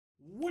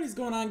What is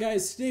going on,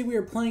 guys? Today we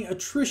are playing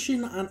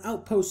Attrition on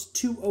Outpost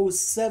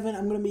 207.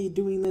 I'm going to be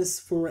doing this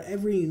for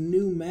every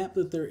new map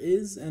that there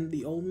is and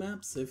the old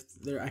maps if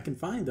I can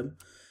find them.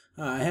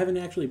 I haven't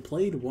actually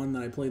played one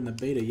that I played in the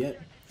beta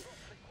yet.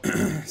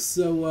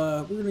 So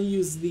we're going to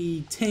use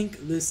the tank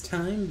this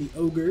time, the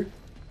Ogre,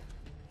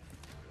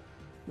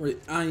 or the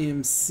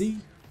IMC.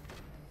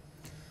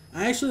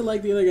 I actually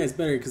like the other guys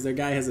better because their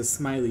guy has a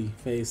smiley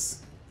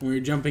face. When you're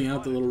jumping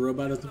out, the little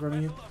robot at the front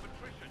of you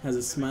has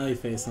a smiley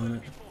face on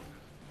it.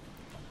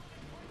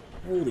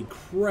 Holy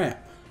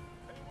crap.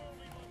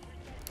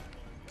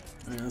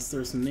 Alright, let's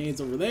throw some nades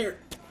over there.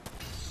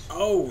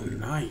 Oh,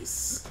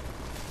 nice.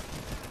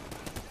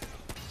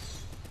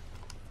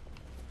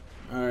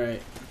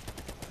 Alright.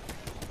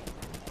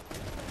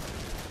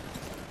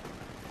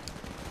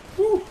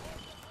 Woo!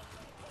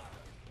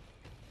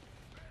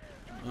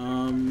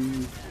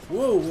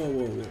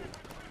 Whoa.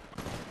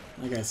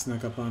 That guy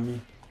snuck up on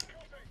me.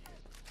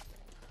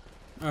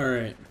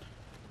 Alright.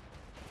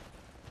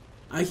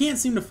 I can't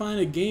seem to find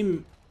a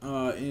game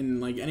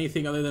in like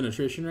anything other than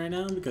Attrition right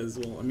now because,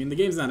 well, I mean, the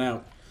game's not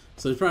out,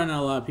 so there's probably not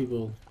a lot of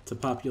people to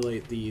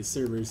populate the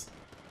servers.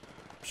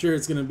 I'm sure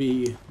it's gonna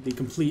be the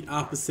complete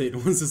opposite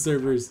once the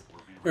servers,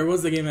 or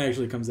once the game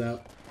actually comes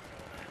out.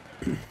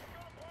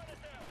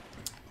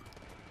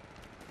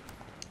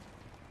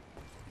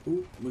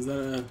 Ooh, was that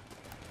a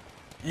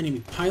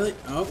enemy pilot?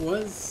 Oh, it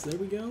was. There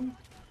we go.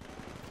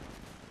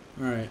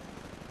 All right.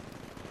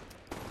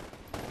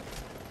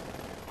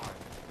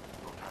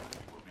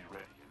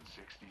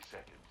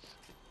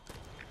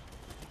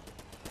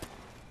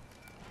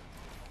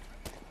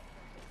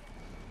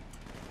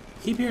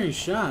 Keep hearing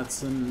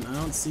shots, and I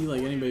don't see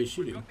like anybody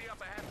shooting.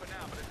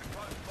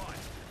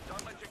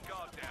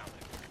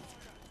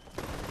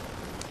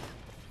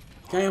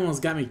 Guy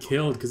almost got me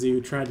killed because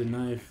he tried to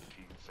knife.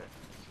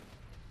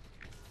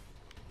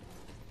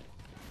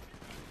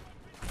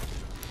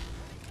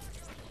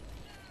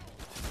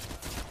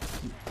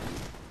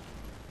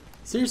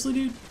 Seriously,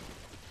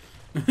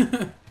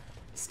 dude?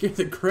 Scared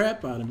the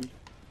crap out of me.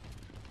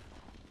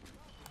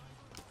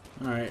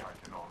 Alright.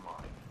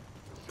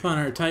 Find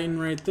our Titan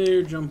right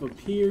there, jump up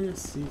here,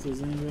 see if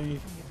there's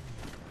anybody.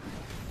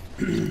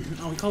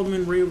 Oh, we called him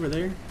in right over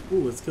there.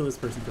 Ooh, let's kill this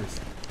person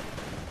first.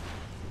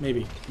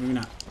 Maybe, maybe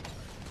not.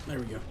 There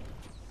we go.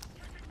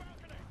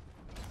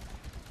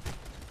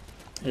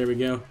 There we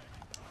go.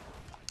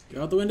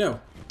 Go out the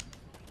window.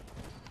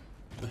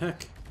 What the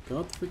heck? Go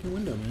out the freaking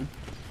window, man.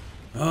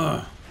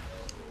 Ugh.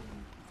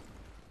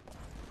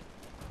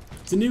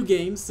 It's a new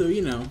game, so,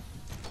 you know,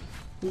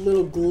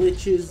 little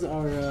glitches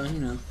are, you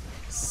know,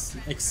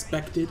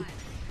 expected.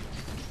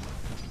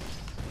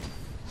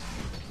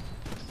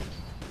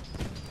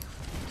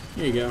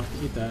 Here you go,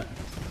 eat that.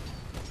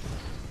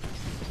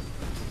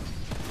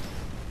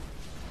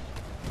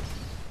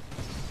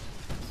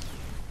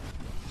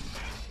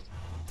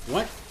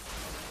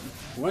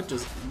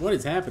 What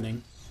is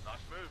happening?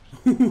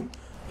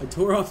 I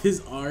tore off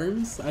his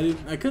arms. I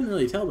couldn't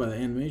really tell by the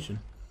animation.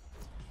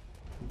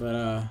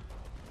 But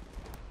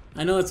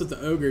I know that's what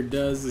the Ogre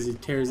does, is he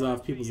tears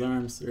off people's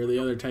arms, or the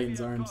other Titan's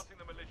arms.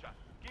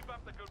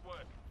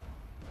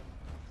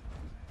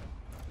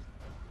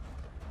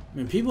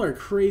 Man, people are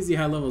crazy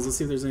high levels. Let's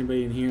see if there's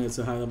anybody in here that's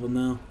a high level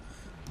now.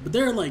 But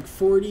they're like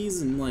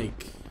 40s and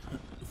like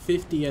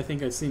 50. I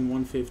think I've seen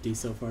 150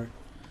 so far.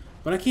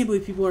 But I can't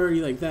believe people are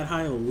already like that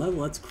high of a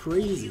level. That's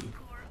crazy.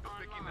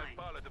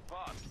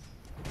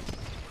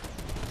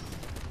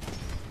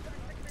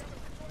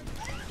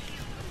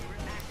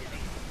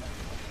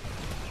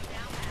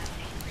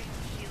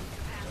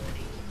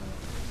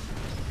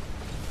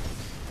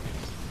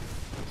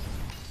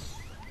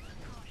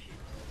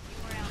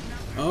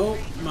 Oh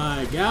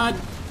my god!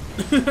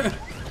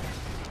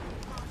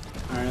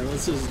 Alright,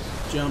 let's just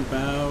jump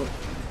out.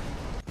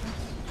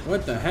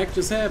 What the heck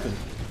just happened?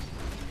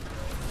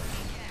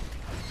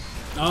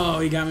 Oh,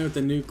 he got me with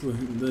the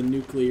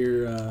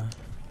nuclear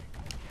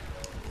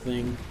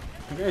thing.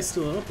 That guy's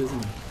still up, isn't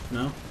he?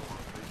 No?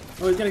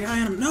 Oh, he's got a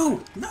guy on him.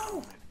 No!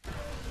 No!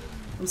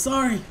 I'm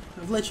sorry.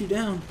 I've let you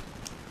down.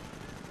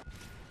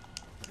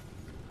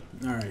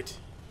 Alright.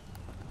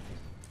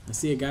 I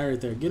see a guy right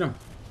there. Get him.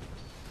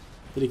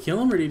 Did he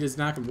kill him or did he just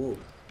knock him? Whoa.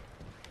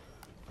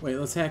 Wait,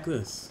 let's hack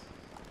this.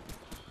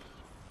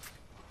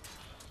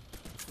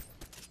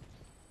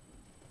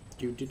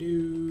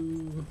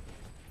 Doo-doo-doo.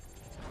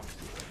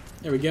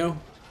 There we go.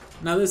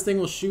 Now this thing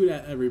will shoot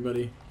at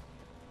everybody.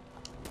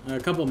 A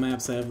couple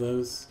maps have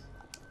those.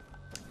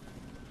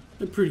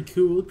 They're pretty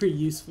cool, they're pretty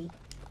useful.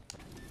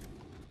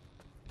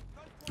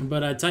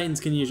 But Titans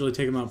can usually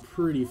take them out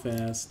pretty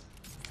fast.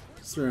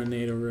 Just throw a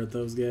nade over at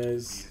those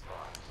guys.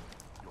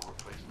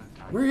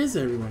 Where is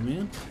everyone,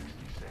 man?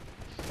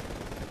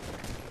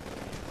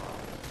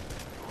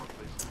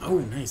 Oh,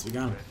 nice, we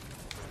got him.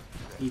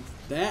 Eat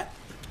that.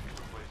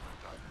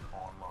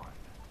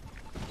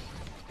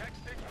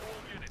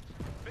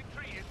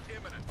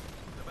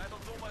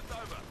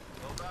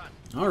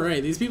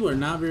 Alright, these people are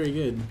not very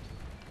good.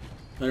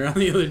 They're on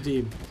the other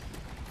team.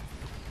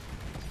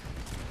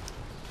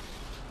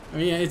 I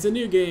mean, yeah, it's a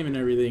new game and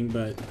everything,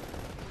 but...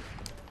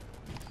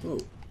 Whoa.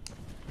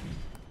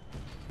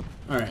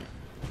 Alright.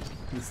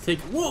 Let's take...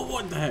 Whoa,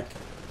 what the heck?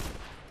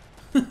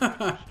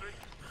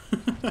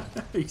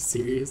 Are you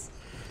serious?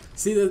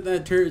 See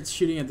that turret's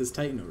shooting at this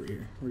Titan over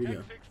here. Where'd he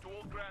go?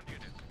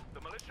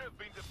 The militia have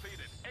been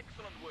defeated.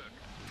 Excellent work.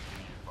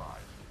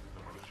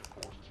 The militia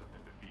forces have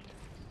been defeated,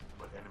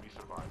 but enemy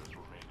survivors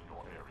remain in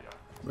your area.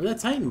 Where'd that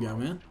Titan go,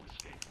 man?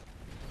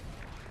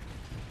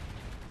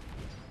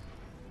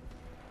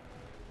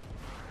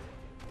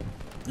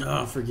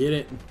 Oh, forget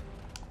it.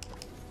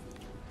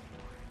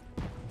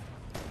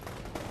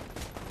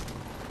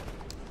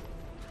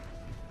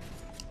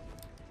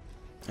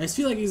 I just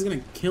feel like he's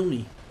gonna kill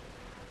me.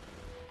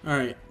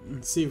 Alright,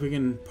 let's see if we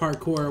can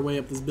parkour our way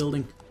up this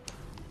building.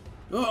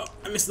 Oh,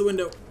 I missed the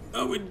window.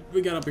 Oh,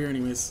 we got up here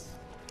anyways.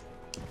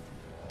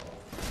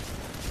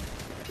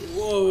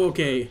 Whoa,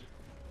 okay.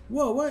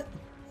 Whoa, what?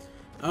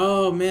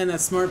 Oh man,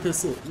 that smart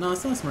pistol. No,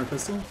 it's not a smart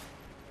pistol.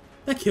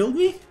 That killed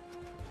me?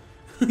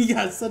 You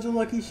got such a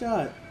lucky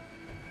shot.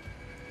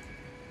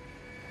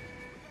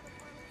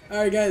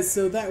 Alright guys,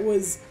 so that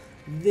was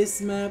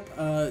this map.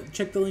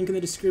 Check the link in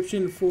the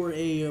description for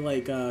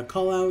a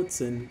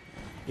callouts and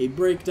a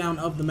breakdown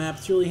of the map.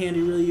 It's really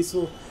handy, really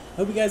useful. I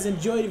hope you guys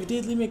enjoyed. If you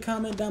did, leave me a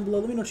comment down below.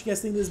 Let me know what you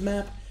guys think of this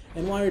map.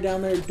 And while you're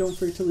down there, don't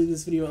forget to leave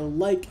this video a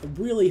like. It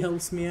really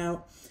helps me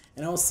out.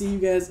 And I'll see you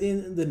guys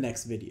in the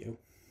next video.